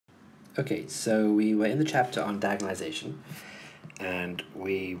Okay, so we were in the chapter on diagonalization, and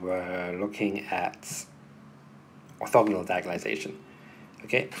we were looking at orthogonal diagonalization,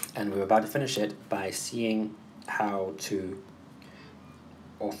 okay? And we were about to finish it by seeing how to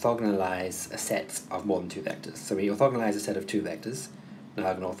orthogonalize a set of more than two vectors. So we orthogonalize a set of two vectors. Now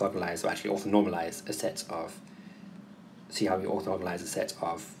I can orthogonalize, or actually orthonormalize a set of, see how we orthogonalize a set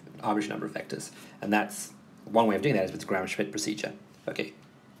of an arbitrary number of vectors. And that's, one way of doing that is with the Gram-Schmidt procedure, okay?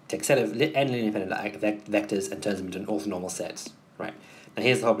 Take a set of n linear independent vectors and turns them into an orthonormal set, right? Now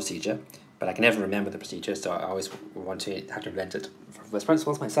here's the whole procedure, but I can never remember the procedure, so I always want to have to invent it for first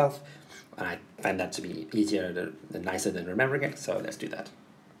principles myself, and I find that to be easier and nicer than remembering it, so let's do that.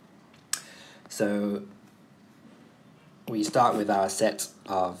 So we start with our set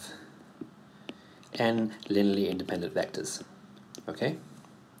of n linearly independent vectors, okay?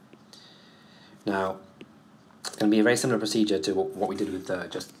 Now, it's going to be a very similar procedure to what we did with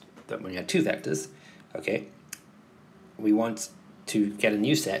when we had two vectors, okay? We want to get a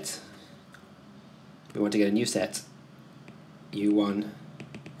new set. We want to get a new set u1,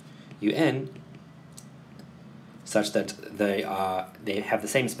 un, such that they have the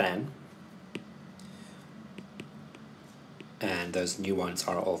same span, and those new ones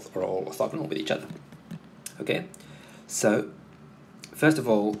are all orthogonal with each other. Okay, so first of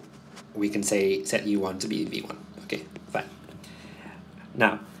all, we can say set u1 to be v1. Okay, fine.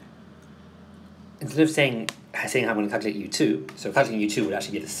 Now, instead of saying how I'm going to calculate u2, so calculating u2 would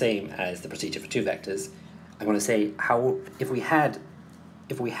actually be the same as the procedure for two vectors. I'm going to say how if we had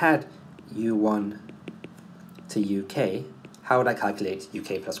u1 to uk, how would I calculate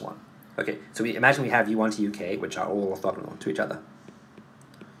uk plus 1? Okay, so imagine we have u1 to uk, which are all orthogonal to each other.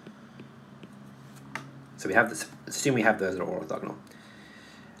 So we have this. Assume we have those that are all orthogonal.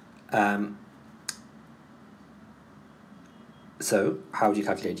 So how would you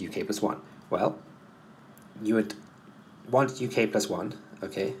calculate uk plus 1? Well, you would want uk plus 1,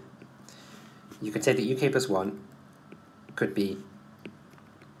 okay? You could say that uk plus 1 could be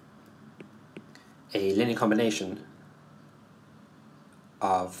a linear combination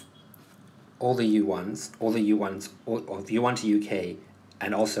of all the u1s, of u1 to uk,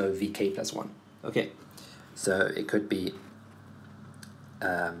 and also vk plus 1. Okay, so it could be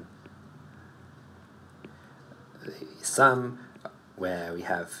the sum where we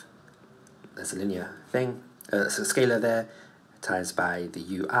have, there's a linear thing, it's a scalar there, times by the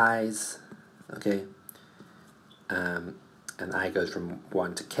ui's, okay, and I goes from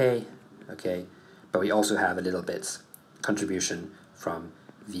 1 to k, okay, but we also have a little bit contribution from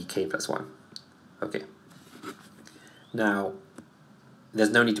vk plus 1, okay. Now, there's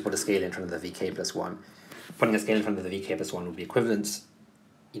no need to put a scalar in front of the vk plus 1. Putting a scalar in front of the vk plus 1 would be equivalent,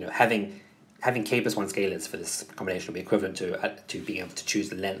 having k plus 1 scalars for this combination will be equivalent to being able to choose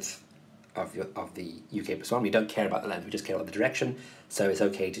the length of the uk plus 1. We don't care about the length, we just care about the direction, so it's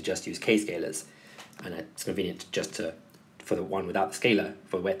okay to just use k scalars, and it's convenient just for the one without the scalar,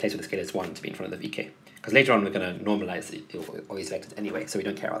 for the place where the scalar is 1 to be in front of the vk. Because later on we're going to normalize all these vectors anyway, so we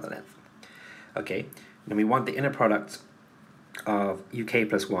don't care about the length. Okay, then we want the inner product of uk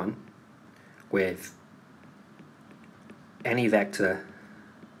plus 1 with any vector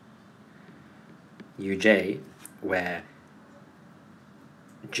uj where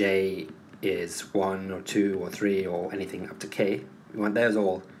j is 1 or 2 or 3 or anything up to k. We want those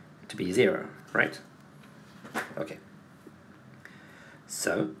all to be 0, right? Okay.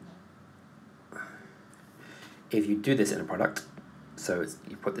 So, if you do this inner product, so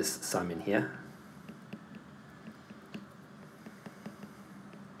you put this sum in here,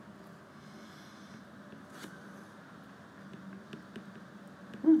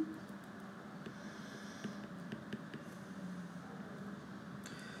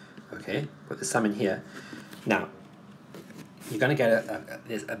 okay, put the sum in here. Now, you're going to get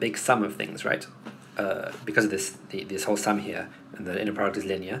a big sum of things, right? Because of this whole sum here, and the inner product is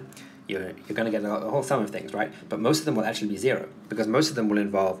linear, you're going to get a whole sum of things, right? But most of them will actually be 0, because most of them will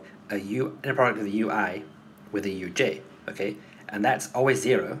involve inner product of a ui with a uj, okay? And that's always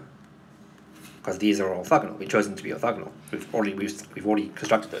 0, because these are all orthogonal. We've chosen to be orthogonal. We've already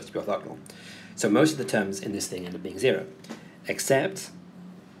constructed those to be orthogonal. So most of the terms in this thing end up being 0, except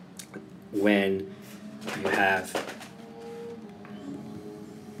when you have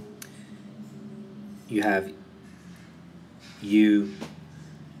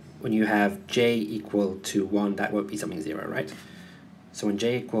when you have j equal to 1, that won't be something 0, right? So when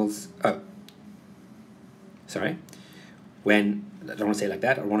j equals, when, I don't want to say it like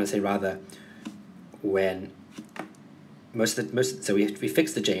that, I want to say rather when so we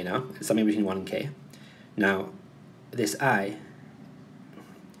fix the j now, it's something between 1 and k. Now, this I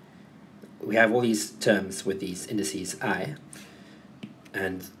we have all these terms with these indices I,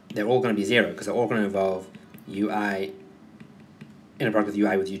 and they're all going to be 0 because they're all going to involve ui, inner product of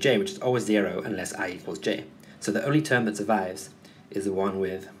ui with uj, which is always 0 unless I equals j. So the only term that survives is the one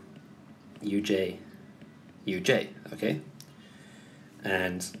with uj, okay?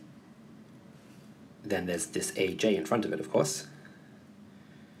 And then there's this aj in front of it, of course.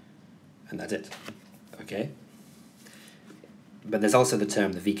 And that's it, okay? But there's also the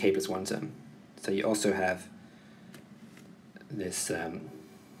term, the vk plus 1 term. So you also have this inner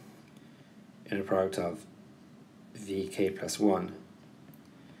product of vk plus 1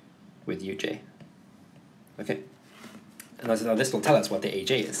 with uj. Okay? And now this will tell us what the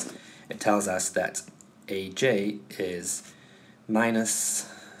aj is. It tells us that aj is minus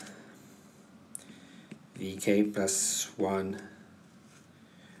vk plus 1,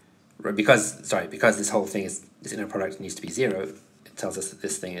 because this whole thing is, this inner product needs to be 0, it tells us that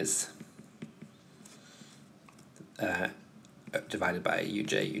this thing is divided by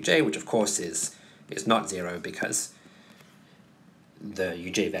uj, which of course is not 0 because the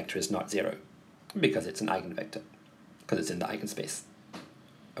uj vector is not 0, because it's an eigenvector, because it's in the eigenspace.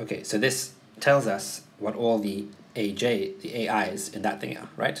 Okay, so this tells us what all the aj, the ai's in that thing are,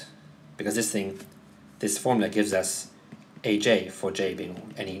 right? Because this formula gives us aj for j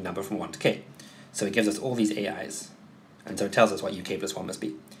being any number from 1 to k. So it gives us all these ai's, and so it tells us what uk plus 1 must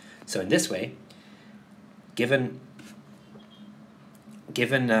be. So in this way, given if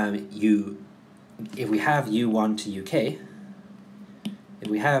we have u1 to uk, if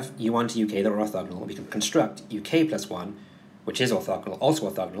we have u1 to uk that are orthogonal, we can construct uk plus 1, which is orthogonal, also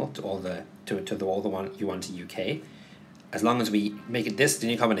orthogonal to all the one u1 to uk, as long as we make it this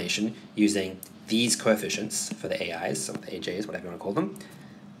linear combination using these coefficients for the ai's, or the aj's, whatever you want to call them.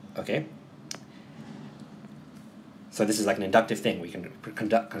 Okay. So this is like an inductive thing. We can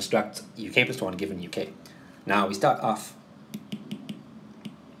construct uk plus 1 given uk. Now we start off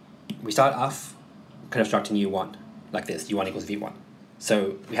constructing u1 like this, u1 equals v1.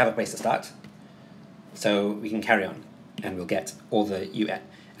 So we have a place to start. So we can carry on, and we'll get all the un,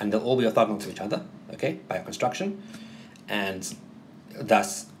 and they'll all be orthogonal to each other, okay, by our construction, and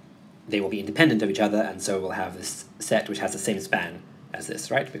thus they will be independent of each other, and so we'll have this set which has the same span as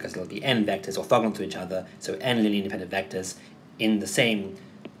this, right? Because there'll be n vectors orthogonal to each other, so n linearly independent vectors in the same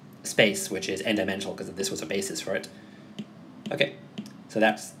space, which is n-dimensional because this was a basis for it. Okay, so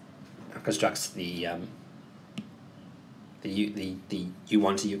that constructs the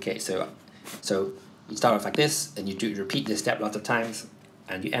u1 to uk. So you start off like this, and you repeat this step lots of times,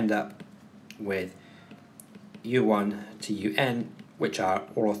 and you end up with u1 to un, which are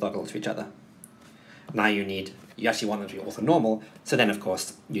all orthogonal to each other. Now you actually want them to be orthonormal, so then of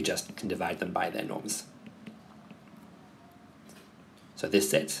course you just can divide them by their norms. So this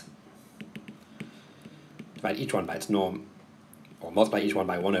set, divide each one by its norm, or multiply each one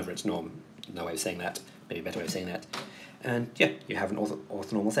by 1 over its norm, no way of saying that, maybe a better way of saying that, and yeah, you have an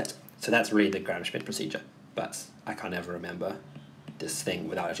orthonormal set. So that's really the Gram-Schmidt procedure, but I can't ever remember this thing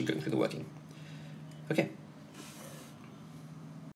without actually going through the working. Okay.